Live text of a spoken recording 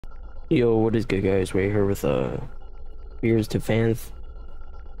Yo, what is good, guys? We're here with Fears to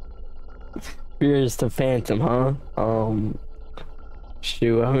Phantom, huh?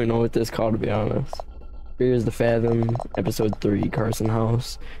 Shoot, I don't even know what this called, to be honest. Fears to Fathom, episode 3, Carson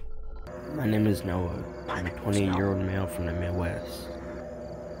house. My name is Noah. I'm a 28-year-old male from the Midwest.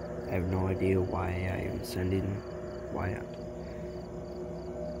 I have no idea why I am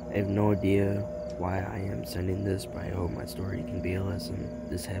sending this, but I hope my story can be a lesson.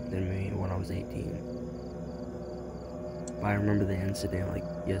 This happened to me when I was 18. But I remember the incident like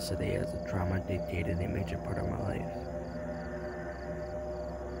yesterday, as the trauma dictated a major part of my life.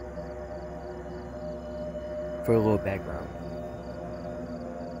 For a little background,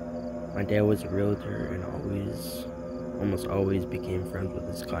 my dad was a realtor and almost always became friends with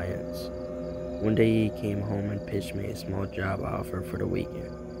his clients. One day he came home and pitched me a small job offer for the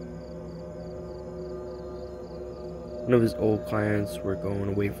weekend. One of his old clients were going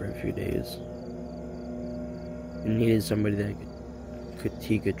away for a few days and needed somebody that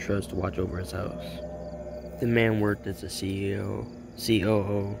he could trust to watch over his house. The man worked as a COO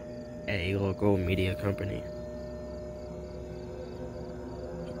at a local media company.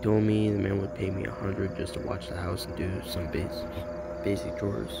 He told me the man would pay me $100 just to watch the house and do some basic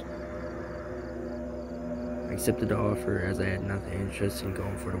chores. I accepted the offer as I had nothing interest in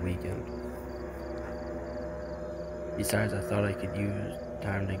going for the weekend. Besides, I thought I could use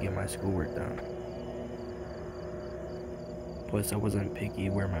time to get my schoolwork done. Plus, I wasn't picky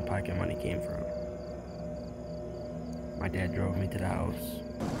where my pocket money came from. My dad drove me to the house.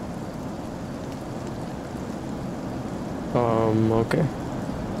 Okay.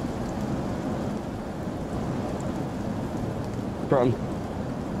 From,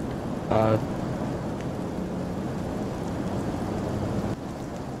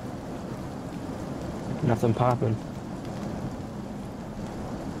 nothing popping.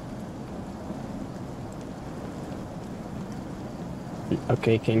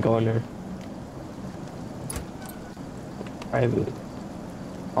 Okay, can't go in there. Private.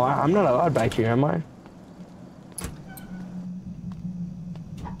 Oh, I'm not allowed back here, am I?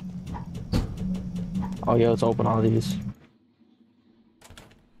 Oh yeah, let's open all these.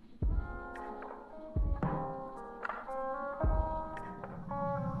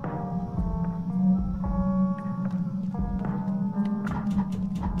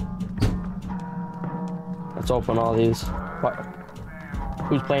 Let's open all these. What?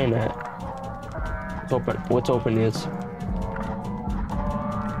 Who's playing that? Let's open this. I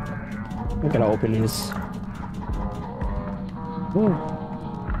gotta open this. Ooh.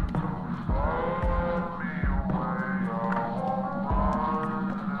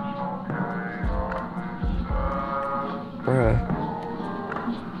 Bruh.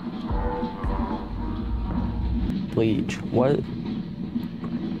 Bleach. What?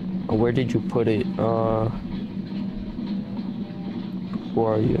 Oh, where did you put it?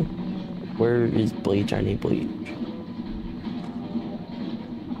 Where are you? Where is bleach? I need bleach.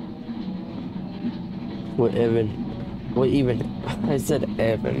 What even, I said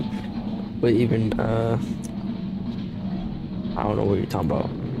Evan. What even, I don't know what you're talking about.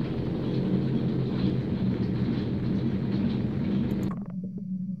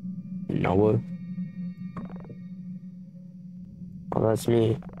 Noah? Oh, that's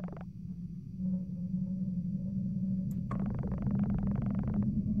me.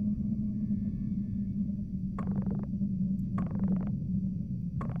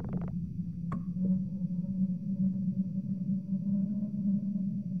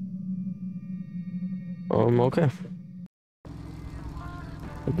 Okay.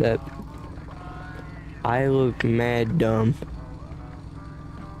 That I look mad dumb.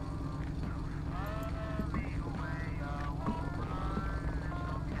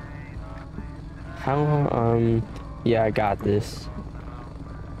 How, yeah, I got this.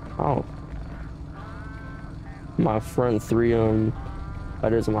 Oh. My front three,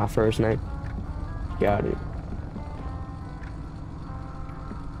 letters of my first name. Got it.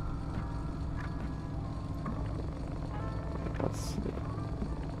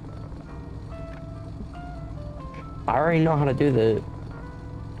 I already know how to do that.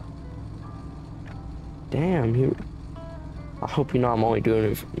 Damn, I hope you know I'm only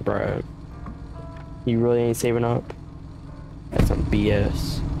doing it, bruh. You really ain't saving up? That's some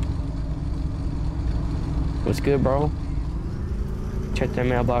BS. What's good, bro? Check that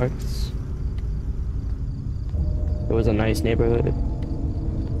mailbox. It was a nice neighborhood.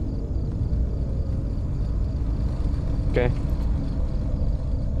 Okay.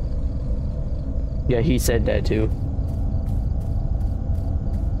 Yeah, he said that too.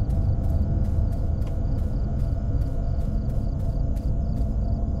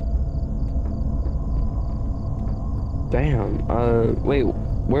 Damn. Wait,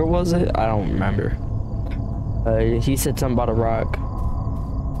 where was it? I don't remember. He said something about a rock.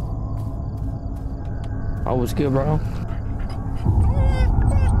 Oh, what's good, bro?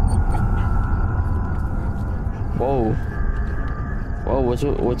 Whoa. Whoa, what's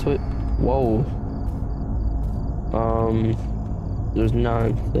what? Whoa. There's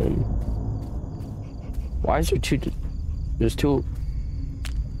nothing. Why is there two? There's two.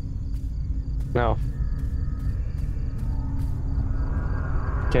 No.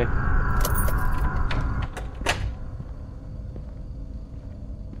 Okay.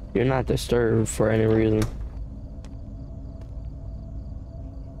 You're not disturbed for any reason.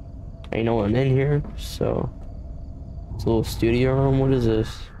 Ain't no one in here, so it's a little studio room. What is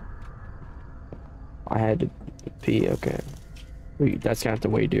this? I had to pee. Okay. Wait, that's gonna have to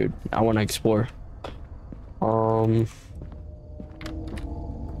wait, dude. I want to explore. Got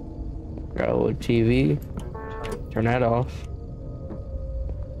a little TV. Turn that off.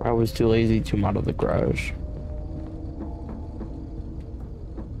 I was too lazy to model the garage.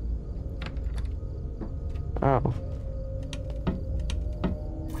 Oh.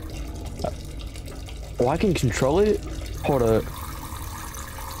 Oh, I can control it? Hold up.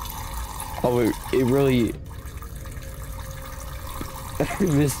 Oh, it really...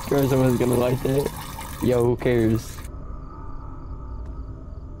 This Carson was gonna like that. Yo, who cares?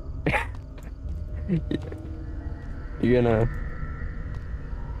 You're gonna...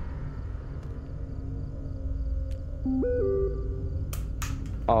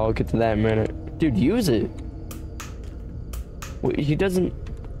 Oh, I'll get to that in a minute. Dude, use it. Wait, he doesn't...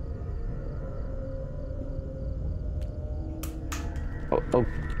 Oh,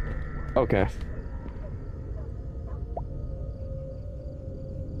 okay.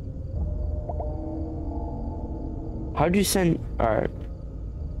 How'd you send... Alright.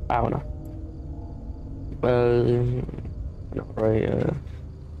 I don't know. No, right,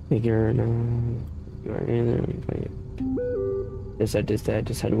 figure, no... You are either... Yes, I just had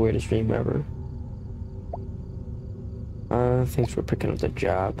the weirdest dream ever. Thanks for picking up the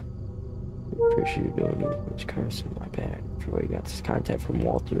job. Appreciate you doing it. It's Carson, my bad. For you got this contact from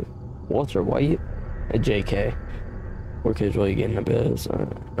Walter. Walter White? A JK. Work is really getting a biz.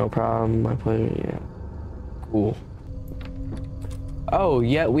 No problem, my pleasure, yeah. Cool. Oh,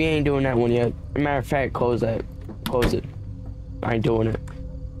 yeah, we ain't doing that one yet. Matter of fact, close that. Close it. I ain't doing it.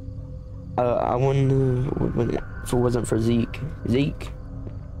 I wonder if it wasn't for Zeke. Zeke?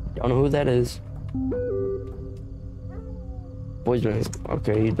 Don't know who that is. Boy's been...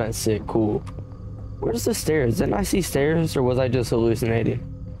 Okay, he's been sick. Cool. Where's the stairs? Didn't I see stairs, or was I just hallucinating?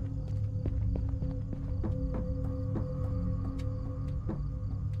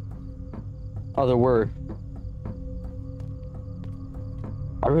 Oh, there were.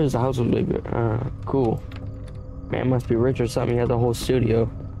 I realized the house was big. Cool. Man must be rich or something. He has a whole studio.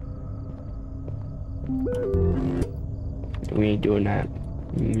 We ain't doing that.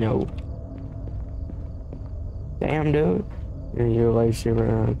 No. Damn, dude. In your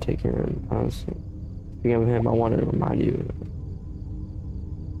lifesaver, take care of us. Speaking of him, I wanted to remind you.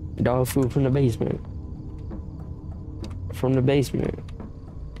 Dog food from the basement. From the basement.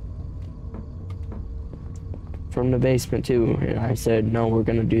 From the basement too. And I said, no, we're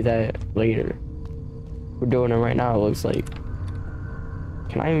gonna do that later. We're doing it right now, it looks like.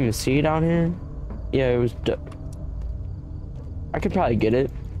 Can I even see it down here? Yeah, it was... I could probably get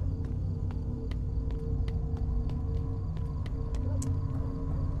it.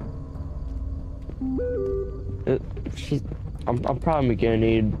 I'm probably gonna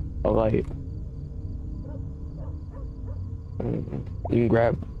need a light. You can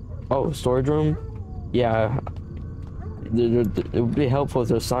grab... Oh, storage room? Yeah. It would be helpful if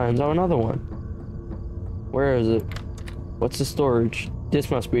there's signs. Oh, another one. Where is it? What's the storage?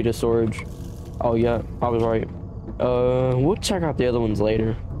 This must be the storage. Oh, yeah, I was right. We'll check out the other ones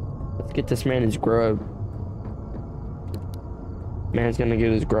later. Let's get this man his grub. Man's gonna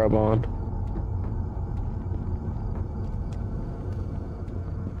get his grub on.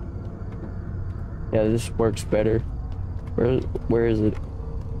 Yeah, this works better. Where is it?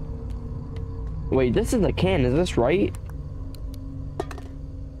 Wait, this is a can. Is this right?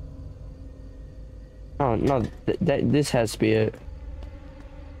 Oh no, this has to be it.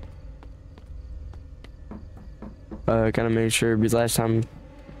 Gotta make sure because last time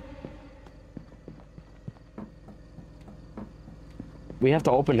we have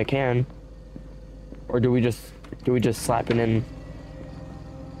to open the can, or do we just slap it in?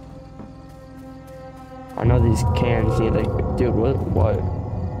 I know these cans need like, dude, what?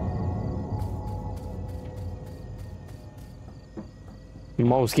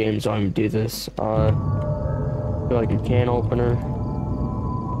 Most games don't even do this. Like a can opener.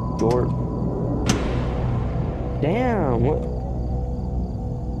 Short. Damn, what?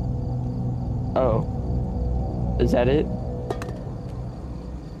 Oh. Is that it?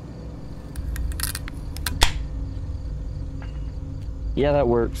 Yeah, that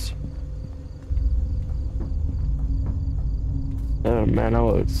works. Oh man, that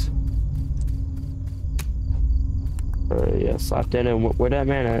looks. Yeah, slap that in. Where that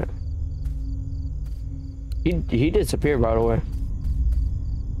man at? He disappeared, by the way.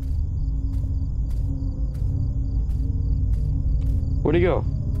 Where'd he go?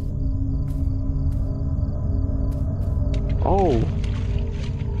 Oh.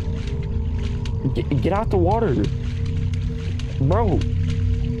 Get out the water. Bro.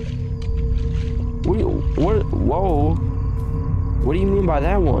 What? Whoa. What do you mean by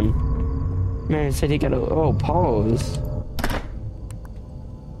that one? Man, it said he got a... Oh, pause.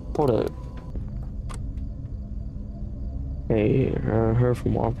 Hold up. Hey, I heard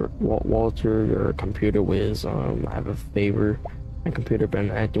from Walter, your computer whiz. I have a favor. My computer been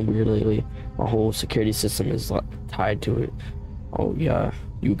acting weird lately. My whole security system is tied to it. Oh yeah,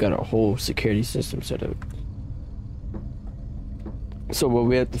 you got a whole security system set up. So will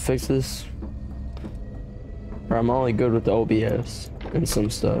we have to fix this? Or I'm only good with the OBS and some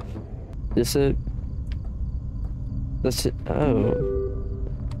stuff. This it? That's it. Oh.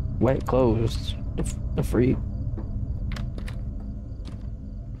 Wet clothes. The freak.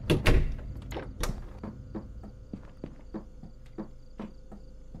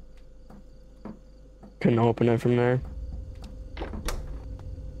 Couldn't open it from there.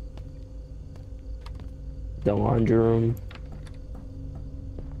 The laundry room.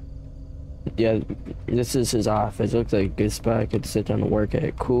 Yeah, this is his office. Looks like a good spot I could sit down and work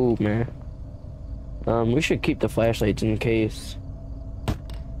at. Cool, man. We should keep the flashlights in case.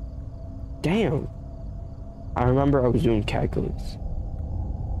 Damn. I remember I was doing calculus.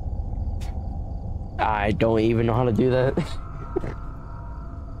 I don't even know how to do that.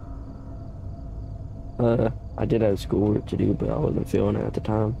 I did have schoolwork to do, but I wasn't feeling it at the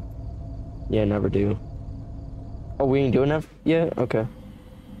time. Yeah, never do. Oh, we ain't doing that yet? Okay.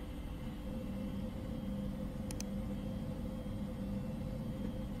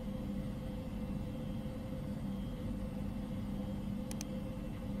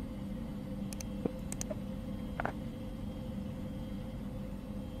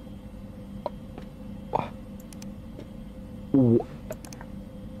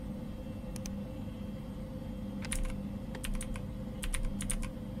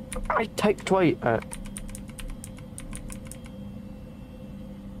 I typed twice.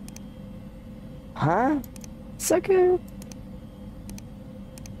 Huh? Second?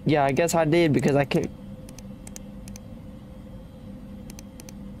 Yeah, I guess I did because I can't.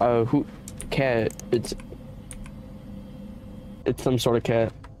 Who? Cat. It's some sort of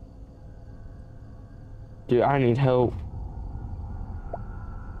cat. Dude, I need help.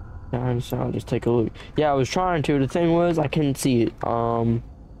 I'll just take a look. Yeah, I was trying to. The thing was, I couldn't see it.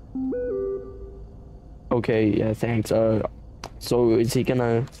 Okay, yeah, thanks. So is he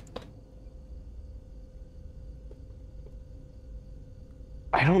gonna...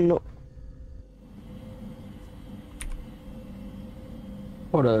 I don't know.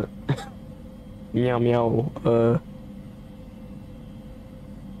 Hold up. Meow meow.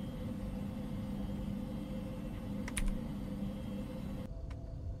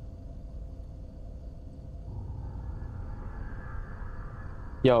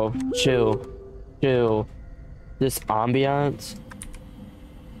 Yo, chill. Chill. This ambiance,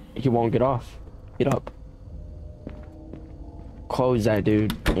 he won't get off. Get up. Close that,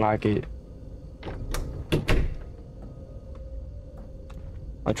 dude. Lock it.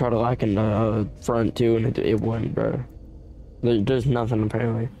 I tried to lock in the front too, and it wouldn't, bro. There's nothing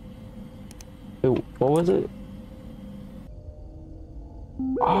apparently. Wait, what was it?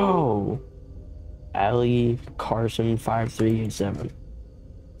 Oh, Allie Carson 5387.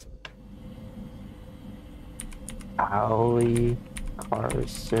 Allie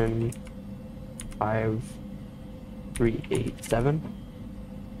Carson 5387.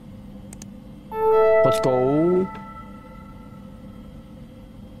 Let's go.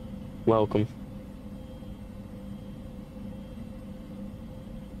 Welcome.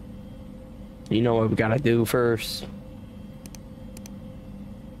 You know what we gotta do first.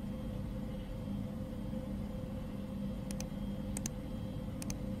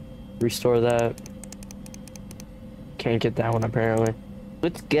 Restore that. Can't get that one apparently.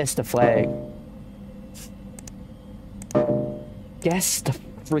 Let's guess the flag. Guess the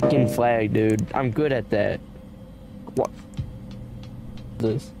freaking flag, dude. I'm good at that. What?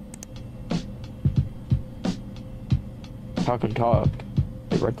 This. Talk and Talk.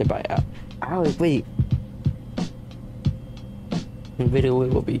 Directed by Alex. Wait. The video we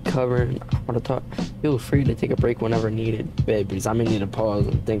will be covering how to talk. Feel free to take a break whenever needed, babe, because I'm gonna need to pause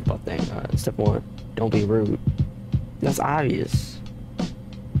and think about things. Step 1, don't be rude. That's obvious.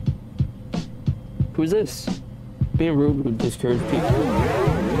 Who's this? Being rude would discourage people.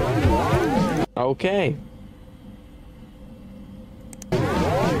 Okay.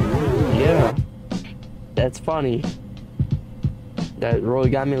 Yeah. That's funny. That really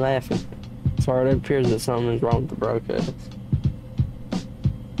got me laughing. Sorry, it appears that something is wrong with the broadcast.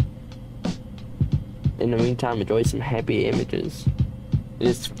 In the meantime, enjoy some happy images.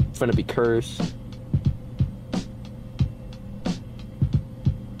 It's gonna be cursed.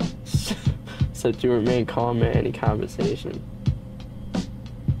 So to remain calm in any conversation.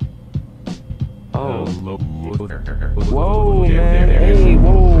 Oh. Whoa, man. Hey,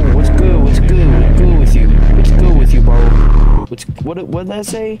 whoa. What's good? What's good? What's good with you? What's good with you, bro? What did that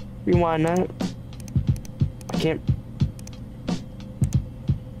say? Rewind that. I can't.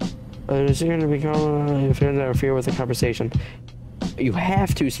 It's going to become if you interfere with the conversation. You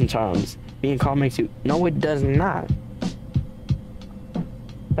have to sometimes. Being calm makes you. No, it does not.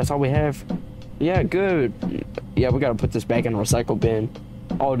 That's all we have. Yeah, good. Yeah, we gotta put this back in the recycle bin.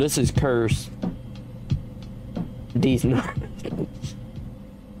 Oh, this is cursed. These nuts.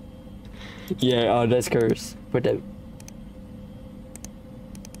 Yeah, oh, that's cursed. Put that.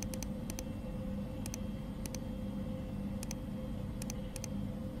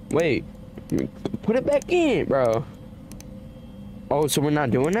 Wait, put it back in, bro. Oh, so we're not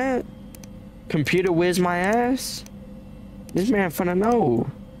doing that? Computer whiz my ass? This man finna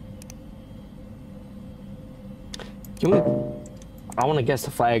know. Can we? I want to guess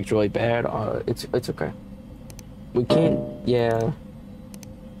the flag's really bad. It's okay. We can't. Yeah.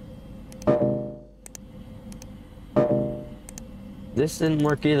 This didn't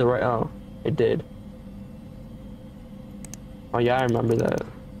work either, right? Oh, it did. Oh yeah, I remember that.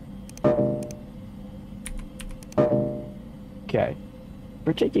 Okay.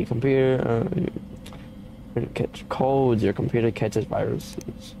 Protect your computer. Catch codes. Your computer catches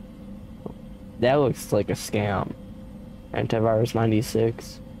viruses. That looks like a scam. Antivirus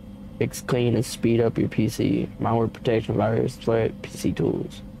 96. Fix, clean, and speed up your PC. Malware protection virus. Threat PC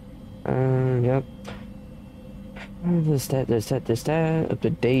tools. Yep. This that. Up to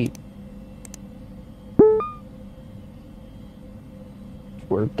date.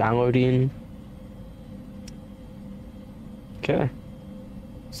 We're downloading. Okay.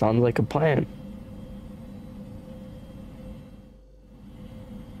 Sounds like a plan.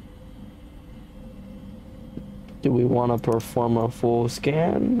 Do we want to perform a full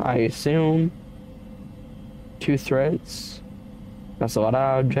scan? I assume. 2 threads. That's a lot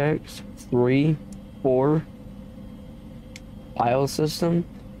of objects. 3, 4. File system.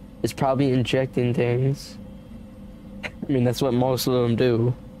 It's probably injecting things. I mean, that's what most of them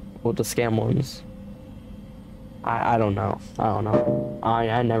do. Well, the scam ones. I don't know.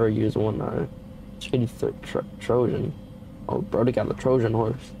 I never use one. Trojan. Oh, Brody got a Trojan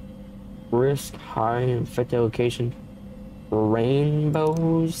horse. Risk high infected location.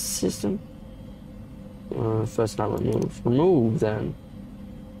 Rainbow system. If that's not removed, remove then.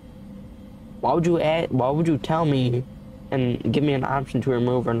 Why would you tell me and give me an option to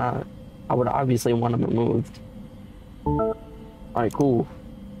remove or not? I would obviously want them removed. All right, cool.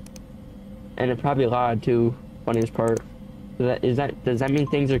 And it probably lied too. Funniest part. Does that mean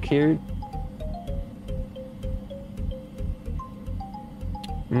things are cured?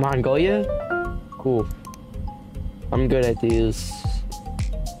 Mongolia? Cool. I'm good at these.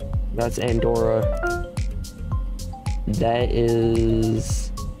 That's Andorra. That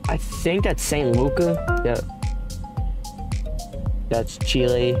is... I think that's St. Luca. Yep. That's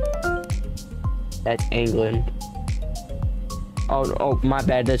Chile. That's England. Oh, my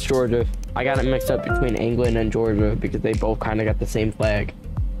bad. That's Georgia. I got it mixed up between England and Georgia because they both kind of got the same flag.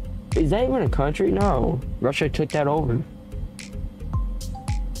 Is that even a country? No. Russia took that over.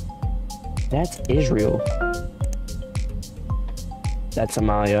 That's Israel. That's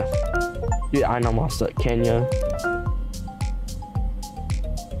Somalia. Dude, I know most of Kenya.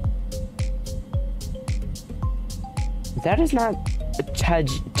 That is not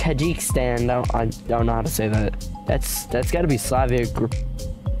Tajikistan. I don't know how to say that. That's got to be Slavic.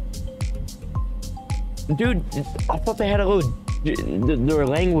 Dude, I thought they had a little their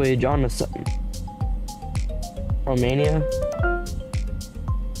language on the Romania.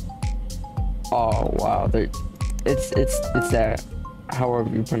 Oh wow, it's that, however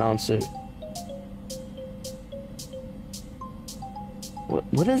you pronounce it.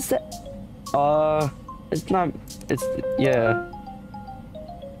 What is that? It's not, it's, yeah.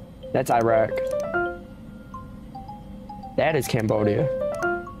 That's Iraq. That is Cambodia.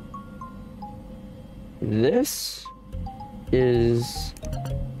 This is...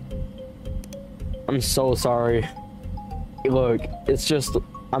 I'm so sorry. Look, it's just...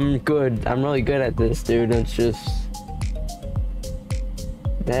 I'm good. I'm really good at this, dude. It's just...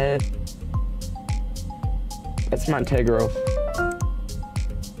 That's Montenegro.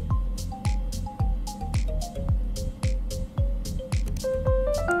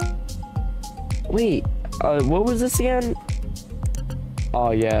 Wait, what was this again?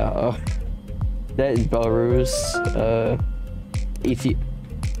 Oh yeah, that is Belarus, Ethiopia.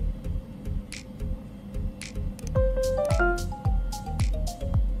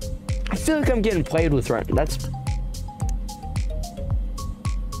 I feel like I'm getting played with right now.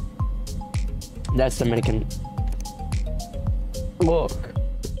 That's Dominican. Look.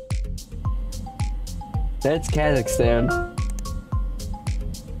 That's Kazakhstan.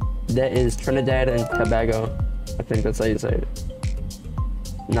 That is Trinidad and Tobago. I think that's how you say it.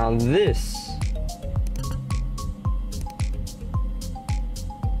 Now this.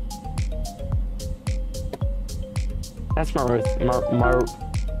 That's you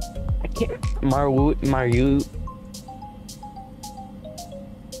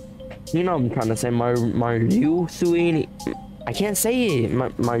know I'm trying to say Marusuini. I can't say it.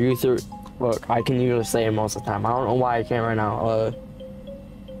 Marusu. Look, I can usually say it most of the time. I don't know why I can't right now.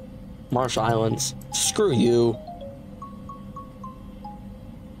 Marshall Islands. Screw you.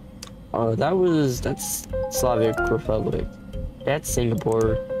 Oh, that's Slavic Republic. That's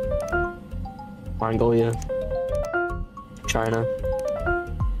Singapore. Mongolia. China.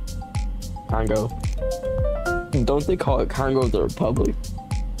 Congo. Don't they call it Congo the Republic?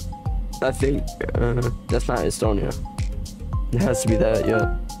 I think, that's not Estonia. It has to be that,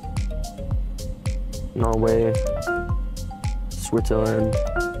 yeah. Norway. Switzerland.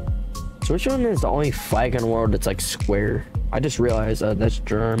 Switzerland is the only flag in the world that's like square. I just realized that's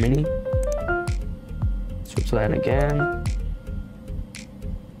Germany. Switzerland again.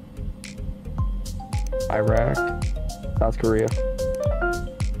 Iraq. South Korea.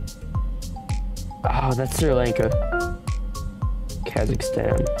 Oh, that's Sri Lanka.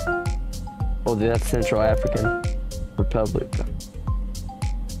 Kazakhstan. Oh, that's Central African Republic.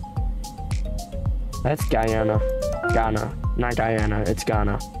 That's Guyana. Ghana. Not Guyana, it's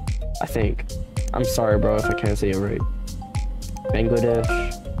Ghana. I think. I'm sorry, bro, if I can't say it right. Bangladesh.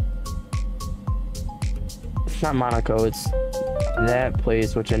 It's not Monaco, it's that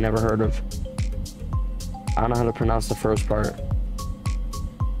place which I never heard of. I don't know how to pronounce the first part.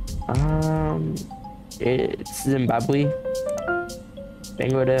 It's Zimbabwe.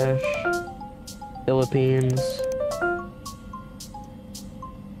 Bangladesh. Philippines.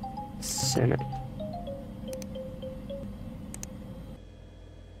 Senate.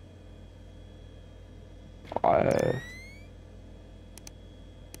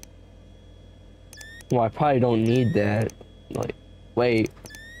 Well, I probably don't need that. Like, wait.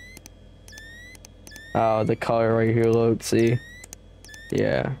 Oh, the color right here, look, see?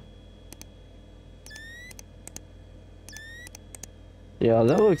 Yeah. Yeah,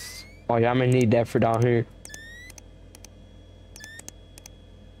 that looks... Oh, yeah, I'm gonna need that for down here.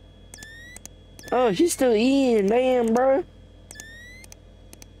 Oh, she's still eating. Damn, bro.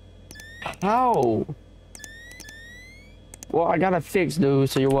 How? Well, I got it fixed, dude,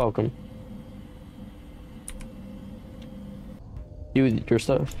 so you're welcome. Do your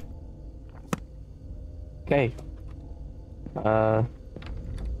stuff. Okay.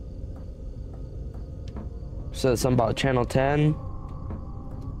 Said something about channel 10.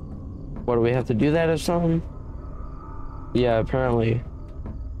 What, do we have to do that or something? Yeah, apparently.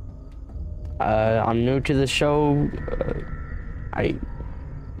 I'm new to the show. I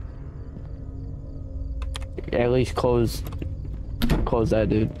at least close that,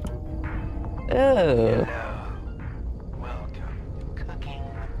 dude. Ew.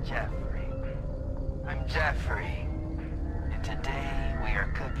 Jeffrey, and today we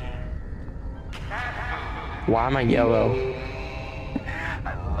are cooking cat food. Why am I yellow?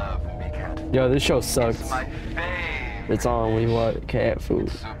 I love me cat food. Yo, this show sucks. It's my favorite. It's only what? Cat food.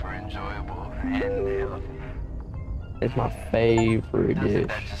 It's super enjoyable and healthy. It's my favorite dish.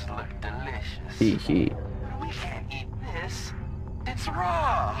 That just look delicious. He. We can't eat this. It's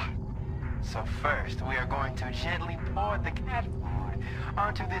raw. So first, we are going to gently pour the cat food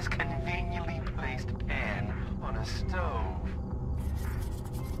onto this conveniently placed pan on a stove.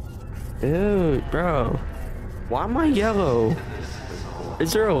 Dude, bro. Why am I yellow?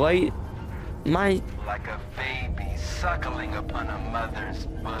 Is there a light? My... Like a baby suckling upon a mother's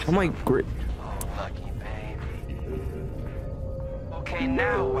bosom. I'm like... Oh, lucky Okay,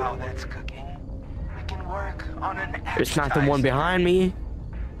 now while that's cooking, we can work on an appetizer. It's not the one behind me.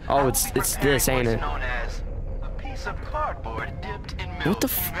 Oh, it's this, ain't it? Known as a piece of cardboard dipped in milk. What the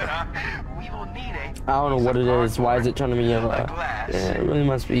f- We will need a I don't know what it is. Why is it turning me yellow? glass, Yeah, it really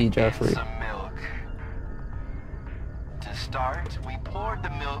must be Jeffrey. and some milk. To start, we poured the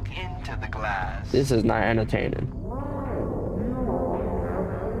milk into the glass. This is not entertaining.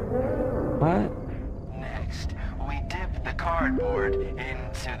 What? Next, we dip the cardboard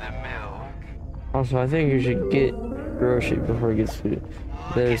into the milk. Also, I think you should get groceries before it gets food.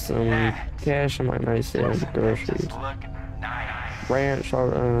 There's some cash in my nightstand, groceries. Look nice. Ranch,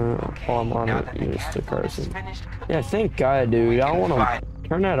 oh, I'm on it, Mr. Carson. Yeah, thank God, dude. I don't want to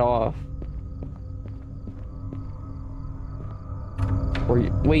turn that off.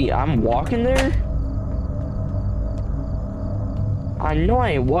 Wait, I'm walking there? I know I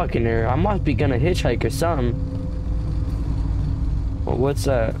ain't walking there. I must be gonna hitchhike or something. Well, what's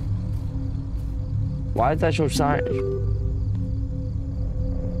that? Why is that your sign?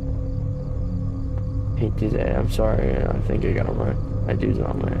 Can't do that. I'm sorry. I think I got on my. I do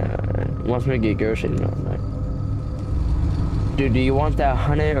on my. Wants me to get groceries on my. Dude, do you want that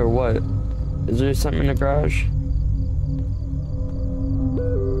honey or what? Is there something in the garage?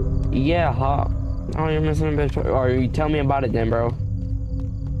 Yeah, huh? Oh, you're missing a bit. Or you tell me about it then, bro.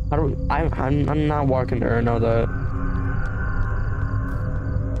 How do I'm not walking there. I know that.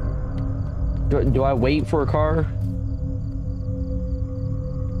 Do I wait for a car?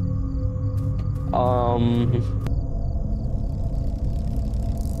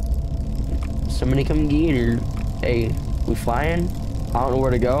 Somebody come get her. Hey, we flying? I don't know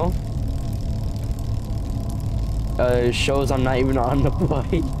where to go. It shows I'm not even on the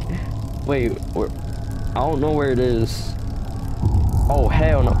bike. Wait, I don't know where it is. Oh,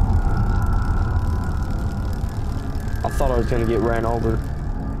 hell no. I thought I was gonna get ran over.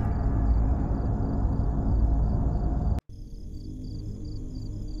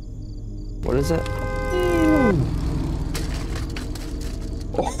 What is it?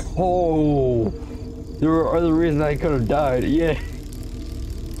 Oh, there were other reasons I could have died. Yeah.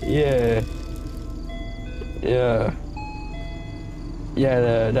 Yeah. Yeah.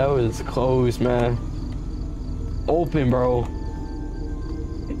 Yeah, that was close, man. Open, bro.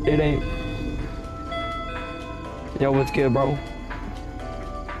 It ain't. Yo, what's good, bro?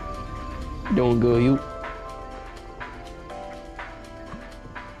 Doing good, you?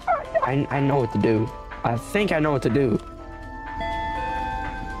 I know what to do. I think I know what to do.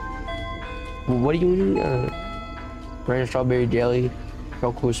 What do you need? Ranch strawberry jelly,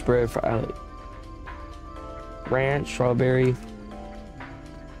 chocolate spread for Alec. Ranch strawberry.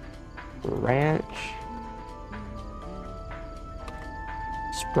 Ranch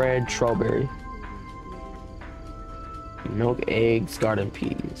spread strawberry. Milk, eggs, garden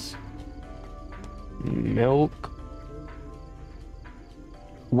peas. Milk.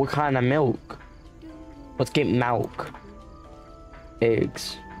 What kind of milk? Let's get milk.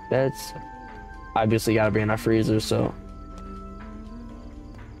 Eggs. That's obviously gotta be in our freezer, so.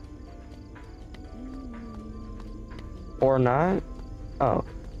 Or not? Oh.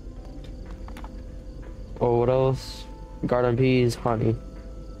 Oh, what else? Garden peas, honey.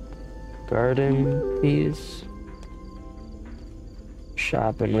 Garden peas.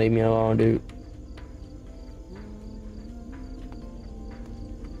 Shopping, leave me alone, dude.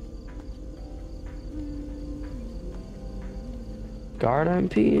 Garden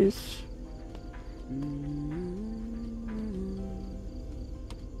peas.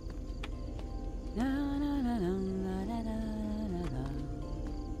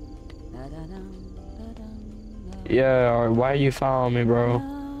 Yeah, why are you following me, bro?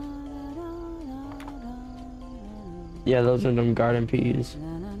 Yeah, those are them garden peas.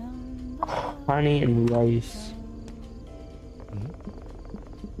 Honey and rice.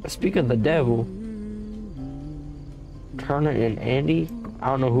 Speak of the devil. Turner and Andy? I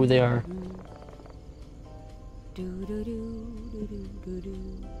don't know who they are.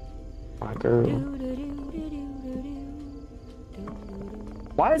 My girl.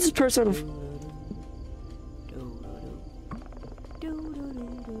 Why is this person...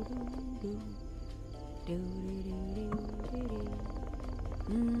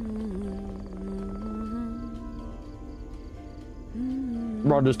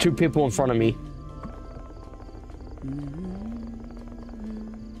 Bro, there's two people in front of me.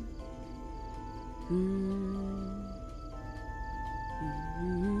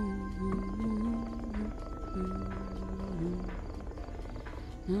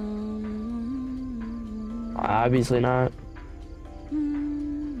 Obviously not.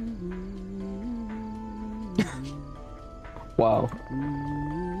 Wow.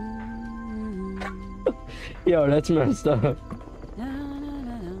 Yo, that's messed up.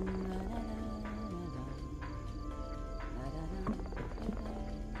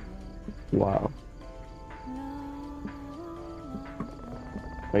 Wow.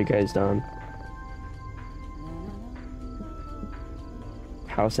 Are you guys done?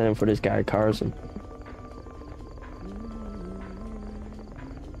 House sitting for this guy, Carson.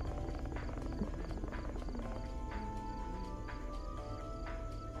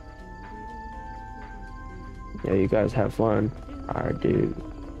 Yeah, you guys have fun. Alright, dude.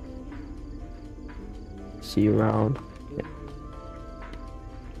 See you around. Yeah.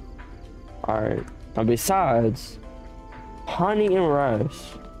 Alright. Now besides honey and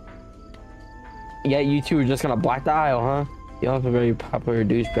rice. Yeah, you two are just gonna block the aisle, huh? You also very popular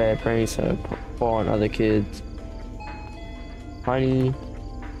douchebag pranks that fall on other kids. Honey,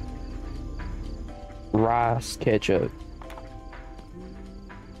 rice, ketchup.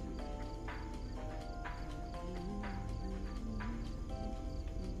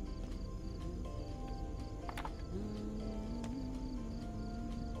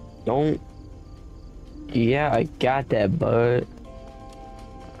 Don't. Yeah, I got that, bud.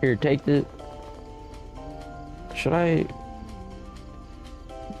 Here, take this. Should I?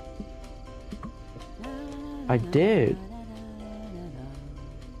 I did.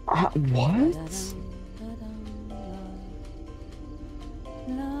 What?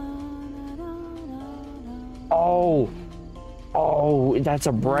 Oh. Oh, that's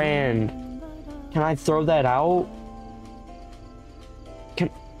a brand. Can I throw that out? Can...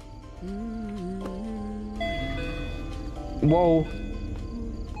 Whoa.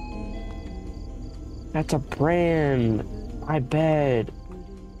 That's a brand. My bad.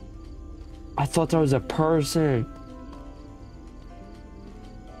 I thought that was a person.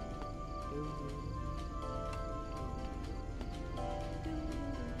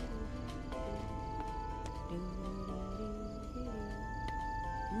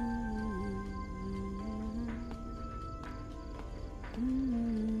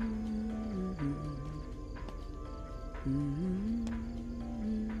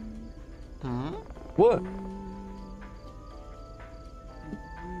 What?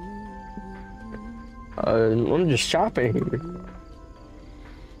 I'm just shopping here.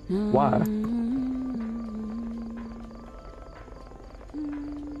 Why?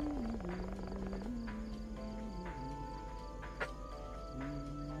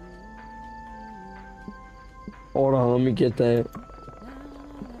 Hold on, let me get that.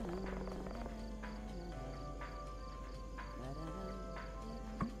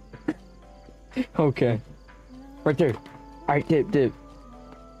 Okay. Right there. Alright, dip, dip.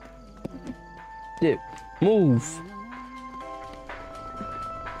 Dip. Move.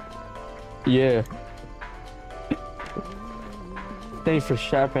 Yeah. Thanks for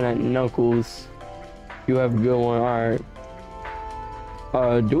shopping at Knuckles. You have a good one.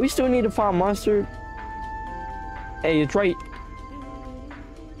 Alright. Do we still need to find mustard? Hey, it's right.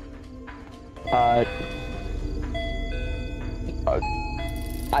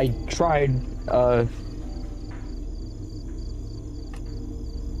 I tried, I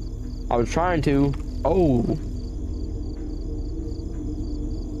was trying to. Oh.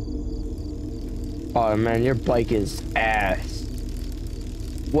 Oh man, your bike is ass.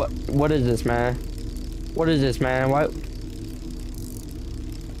 What is this, man? What is this, man? What?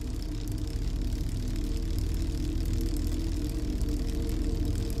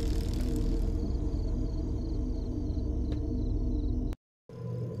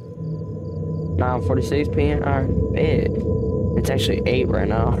 Now 46 p.m. Alright, bed. It's actually 8 right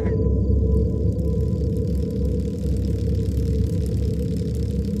now.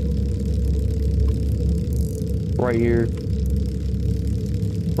 Right here.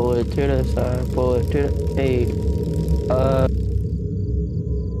 Pull it to the side. Pull it to the. Hey.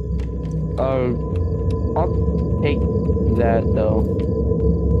 I'll take that though.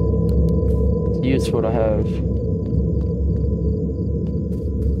 It's useful to have.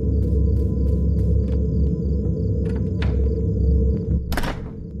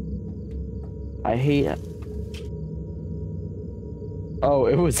 I hate it. Oh,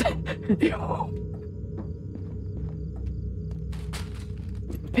 it was. Yo.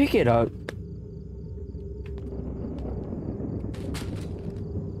 Pick it up.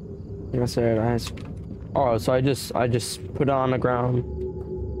 Like I said, oh, so I just put it on the ground.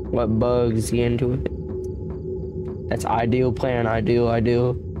 Let bugs get into it. That's ideal plan. Ideal,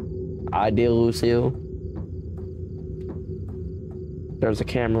 Lucille. There's a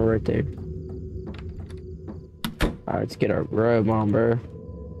camera right there. Alright, let's get our rub on, bro.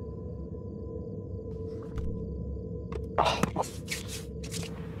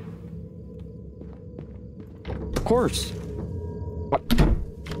 Of course. What?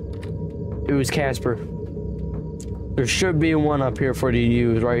 It was Casper. There should be one up here for you to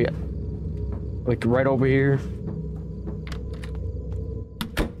use, right? Like right over here.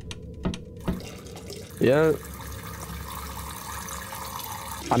 Yeah.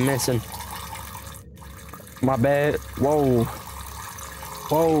 I'm missing. My bad. Whoa.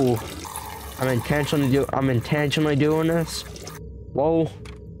 Whoa. I'm intentionally doing this. Whoa.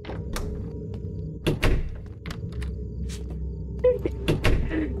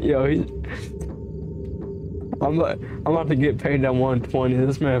 Yo, I'm about to get paid that 120.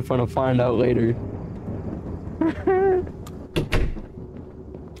 This man finna find out later.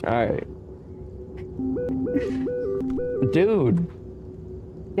 Alright. Dude.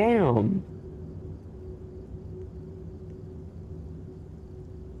 Damn.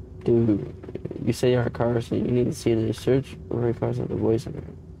 Dude, you say you're Carson. You need to see the search for Carson, the voice in it.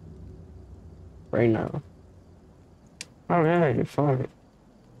 Right now. Alright, fine.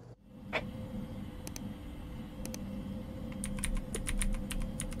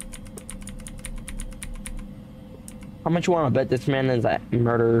 How much you want to bet this man is that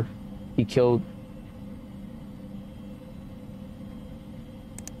murder he killed?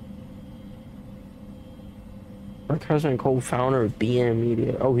 Carson, co-founder of BM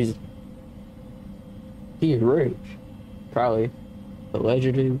Media. Oh, he's rich, probably.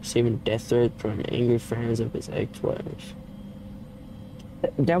 Allegedly receiving death threats from angry fans of his ex-wife.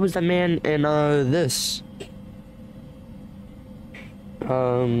 That was the man in this.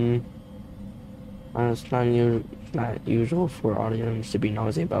 It's not usual for audience to be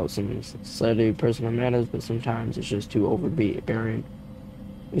nosy about some celebrity personal matters, but sometimes it's just too overbearing.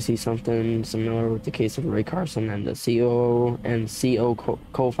 We see something similar with the case of Ray Carson and the CEO and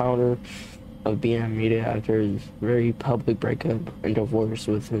co-founder of BM Media after his very public breakup and divorce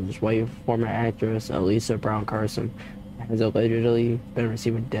with his wife, former actress Elisa Brown. Carson has allegedly been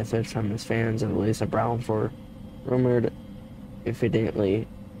receiving death threats from his fans of Elisa Brown for rumored infidelity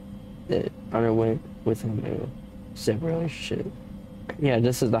that underwent with him in a separate relationship. Yeah,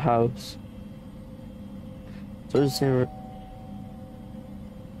 this is the house. So it's the same.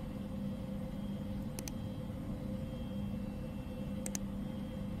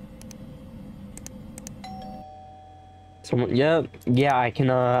 Someone, yeah, I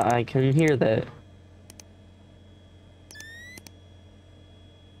can hear that.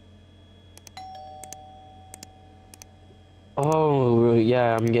 Oh,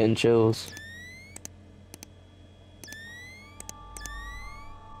 yeah, I'm getting chills.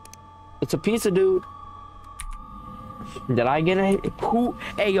 It's a pizza, dude. Did I get it? Who?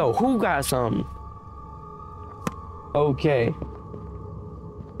 Hey, yo, who got some? Okay.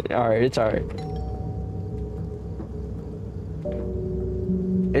 Alright, it's alright.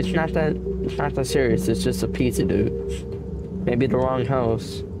 It's not that serious. It's just a pizza, dude. Maybe the wrong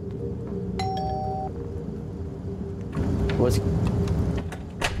house. Was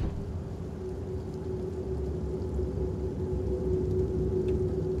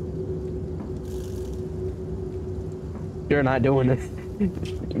you're not doing it?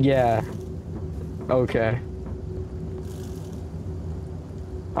 Yeah. Okay.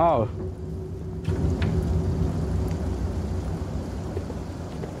 Oh.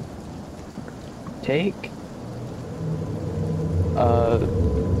 Take.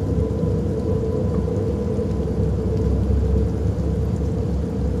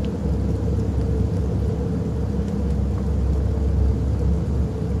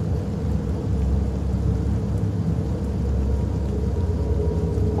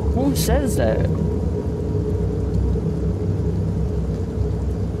 Who says that?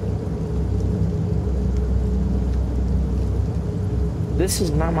 This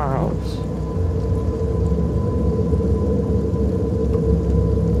is not my house.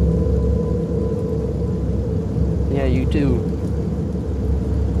 Yeah, you do.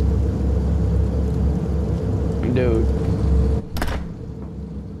 Dude.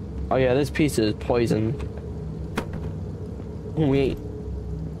 Oh yeah, this pizza is poison.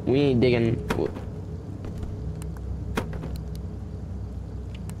 We ain't digging.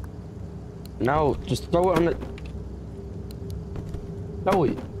 No, just throw it on the. Throw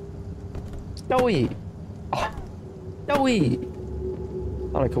it. Throw it. Oh, throw it.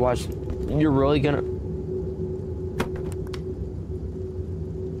 Thought I could watch. You're really gonna.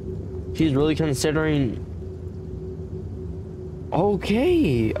 She's really considering.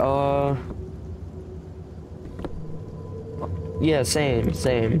 Okay. Yeah, same.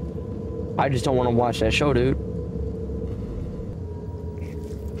 I just don't want to watch that show, dude.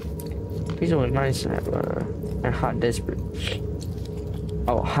 These look nice and hot desperate.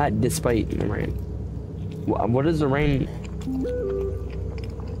 Oh, hot despite the rain. What is the rain?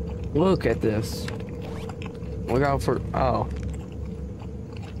 Look at this. Look out for. Oh.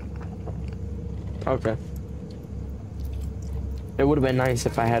 Okay. It would have been nice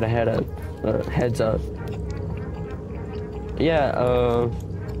if I had had a heads up. Yeah,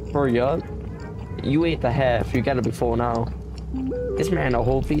 hurry up. You ate the half. You gotta be full now. This man a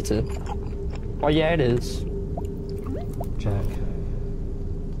whole pizza. Oh yeah, it is. Jack.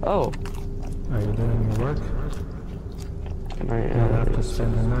 Oh. Are you doing your work? Can I, You'll have to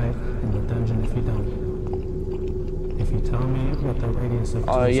spend the night in the dungeon if you don't. If you tell me what the radius of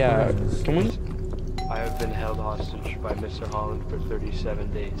yeah. is. Can we? I have been held hostage by Mr. Holland for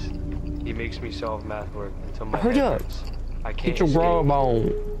 37 days. He makes me solve math work until my Hurry head up. hurts. I can't Get your grub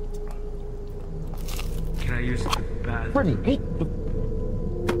on. Can I use the bathroom? Freddy,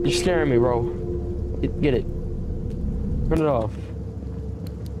 you're scaring me, bro. Get it. Turn it off.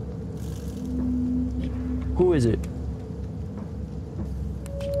 Who is it?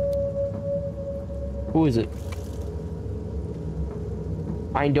 Who is it?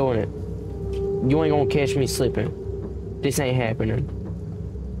 I ain't doing it. You ain't gonna catch me slipping. This ain't happening.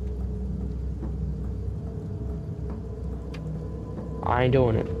 I ain't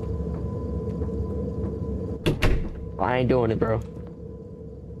doing it. I ain't doing it, bro.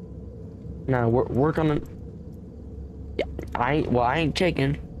 Nah, work on it. Yeah, I ain't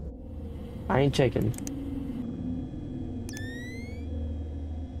checking. I ain't checking.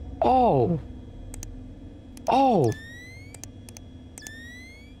 Oh. Oh.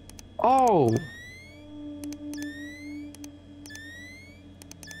 Oh.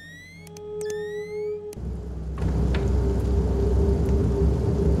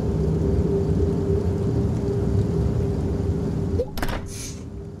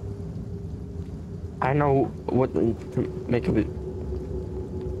 I know what to make of it.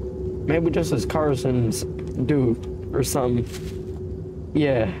 Maybe just as Carson's dude or something.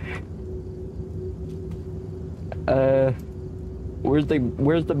 Yeah. Where's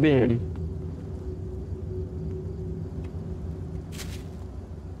the bin?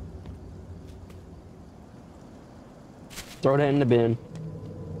 Throw that in the bin.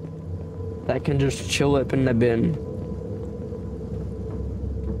 That can just chill up in the bin.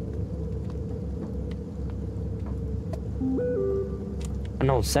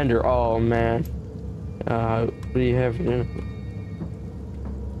 No sender. Oh man. What do you have here?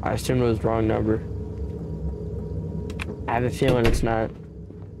 I assumed it was the wrong number. I have a feeling it's not.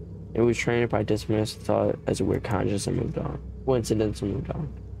 It was trained by dismissed, thought as a weird conscience and moved on. Coincidence and moved on.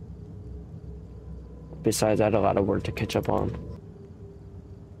 Besides, I had a lot of work to catch up on.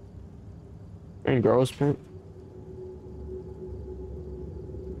 Engrossment?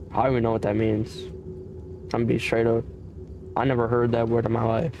 I don't even know what that means. I'm gonna be straight up. I never heard that word in my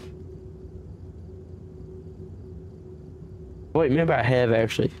life. Wait, maybe I have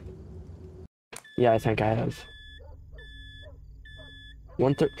actually. Yeah, I think I have.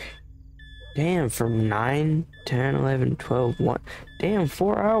 1:30. Damn, from 9, 10, 11, 12, 1. Damn,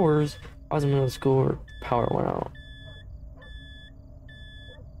 4 hours. I was in middle school, power went out.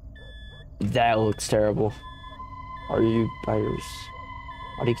 That looks terrible. Are you by yours?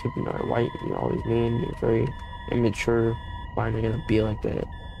 Why do you keep another white? You're always mean. You're very immature. Why am I gonna be like that?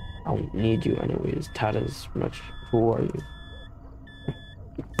 I don't need you anyways. Not as much. Who are you?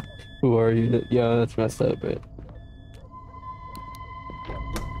 Who are you? Yeah, that's messed up, but.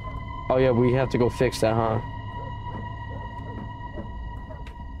 Oh yeah, we have to go fix that, huh?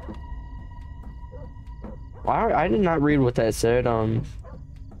 I did not read what that said.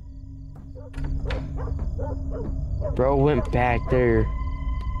 Bro went back there.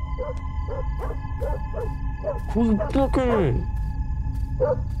 Who's looking?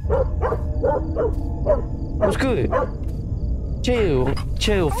 What's good?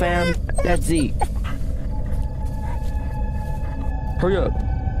 Chill, fam. That's Zeke. Hurry up.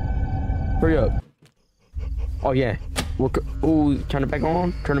 Oh yeah. Ooh, turn it back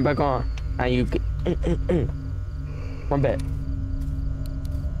on. Now you get. Run back.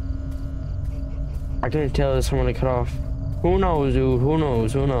 I can't tell if someone to cut off. Who knows, dude? Who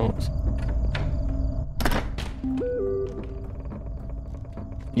knows?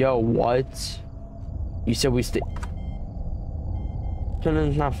 Yo, what? You said we stay.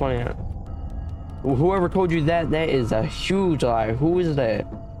 It's not funny. Whoever told you that, that is a huge lie. Who is that?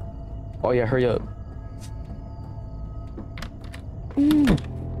 Oh yeah, hurry up.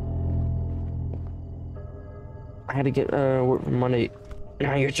 I had to get work for Monday.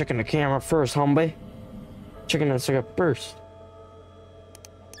 Now you're checking the camera first, homie. Checking that cigarette first.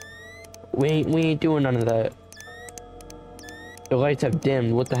 We ain't doing none of that. The lights have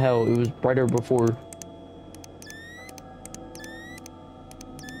dimmed. What the hell? It was brighter before.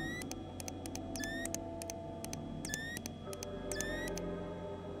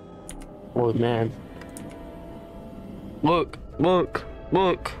 Oh man. Look, look,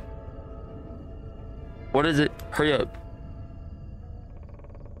 look. What is it? Hurry up.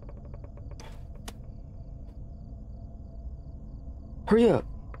 Hurry up.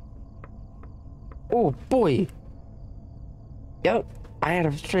 Oh boy. Yep. I had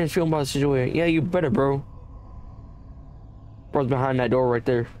a strange feeling about the situation. Yeah, you better, bro. Bro's behind that door right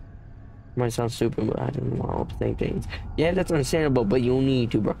there. Might sound stupid, but I didn't want to think things. Yeah, that's understandable, but you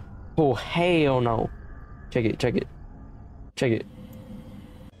need to, bro. Oh, hell no. Check it, check it. Check it.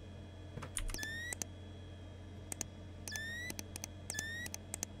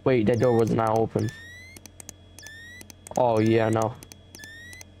 Wait, that door was not open. Oh, yeah, no.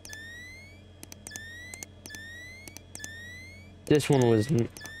 This one was...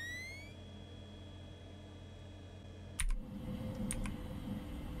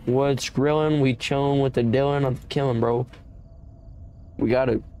 What's grilling? We chilling with the Dylan of killing, bro. We got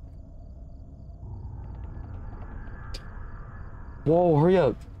it. Whoa, hurry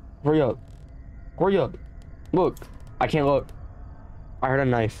up. Hurry up. Hurry up. Look. I can't look. I heard a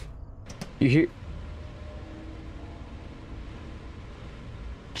knife. You hear?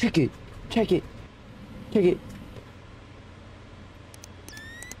 Check it. Check it. Check it.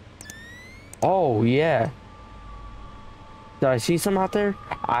 Oh, yeah. Did I see some out there?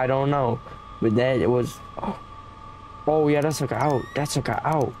 I don't know. But that it was... Oh, yeah, that sucker out. That sucker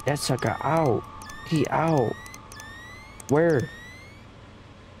out. That sucker out. He out. Where?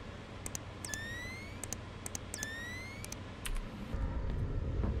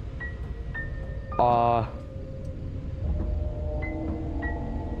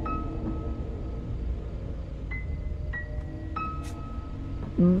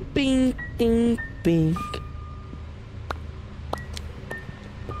 Bing, ding, bing.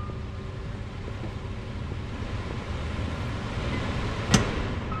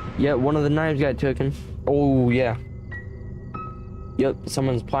 Yeah, one of the knives got taken. Oh, yeah. Yep,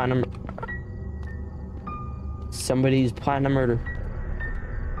 someone's plotting somebody's plotting a murder.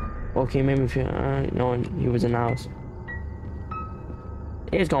 Okay, maybe if you knowing he was in the house.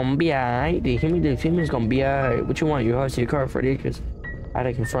 It's gonna be alright. The film is gonna be alright. What you want? Your house, your car, Freddy? Because I had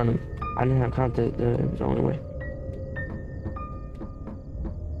to confront him. I didn't have contact. It was the only way.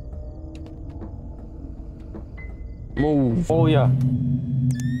 Move. Oh yeah.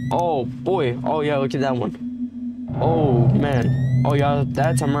 Oh boy. Oh yeah. Look at that one. Oh man. Oh yeah.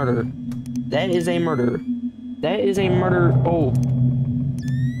 That's a murder. That is a murder. That is a murder. Oh.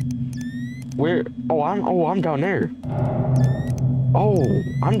 Where? Oh, I'm down there. Oh,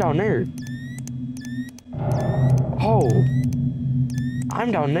 I'm down there. Oh,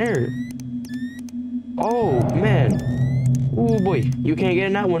 I'm down there. Oh man. Oh boy, you can't get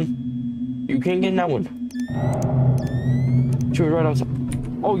in that one. You can't get in that one. She was right outside.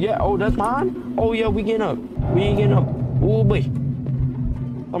 Oh yeah. Oh, that's mine. Oh yeah, we getting up. We ain't getting up. Oh boy.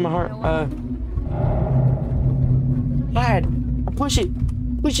 Oh my heart. Lad, push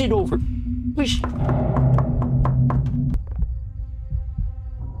it. Push it over. Push.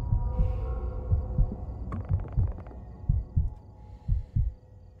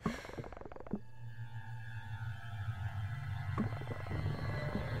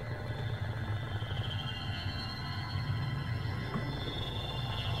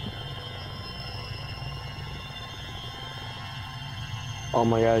 Oh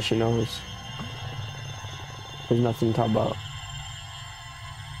my gosh, she knows. There's nothing to talk about.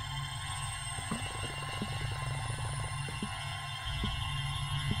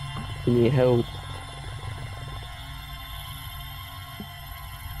 You need help.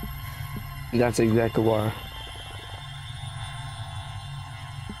 That's exactly why.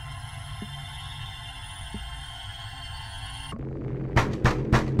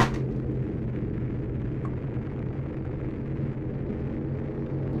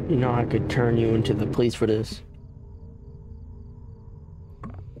 You know I could turn you into the police for this.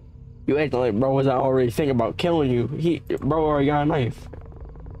 You acting like bro was already thinking about killing you. Bro already got a knife.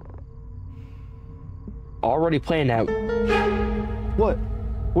 Already playing that. What?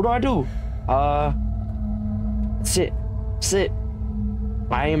 What do I do? Sit. Sit.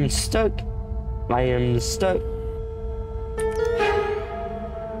 I am stuck. I am stuck.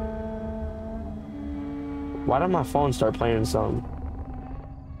 Why did my phone start playing something?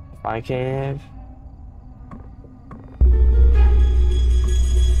 I can't have.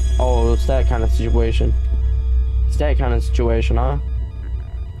 Oh, it's that kind of situation. It's that kind of situation, huh?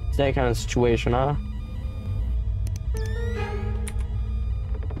 It's that kind of situation, huh?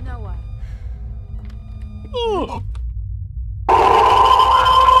 Noah.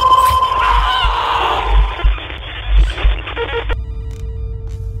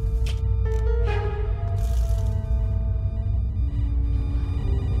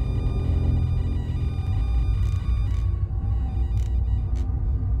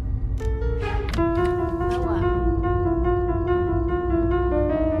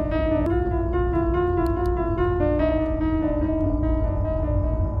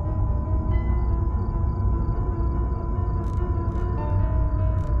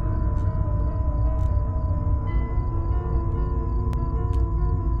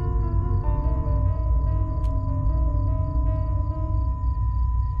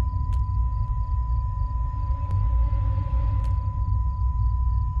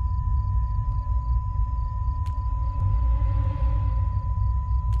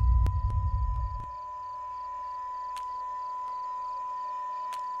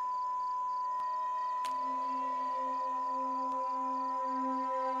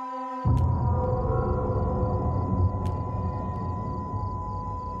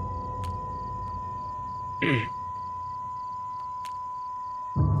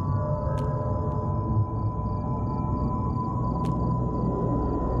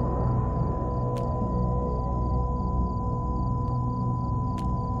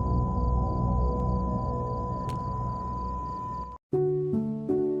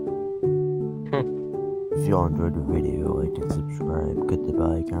 If y'all enjoyed the video, like and subscribe, click the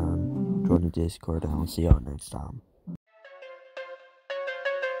bell icon, join the Discord, and I'll see y'all next time.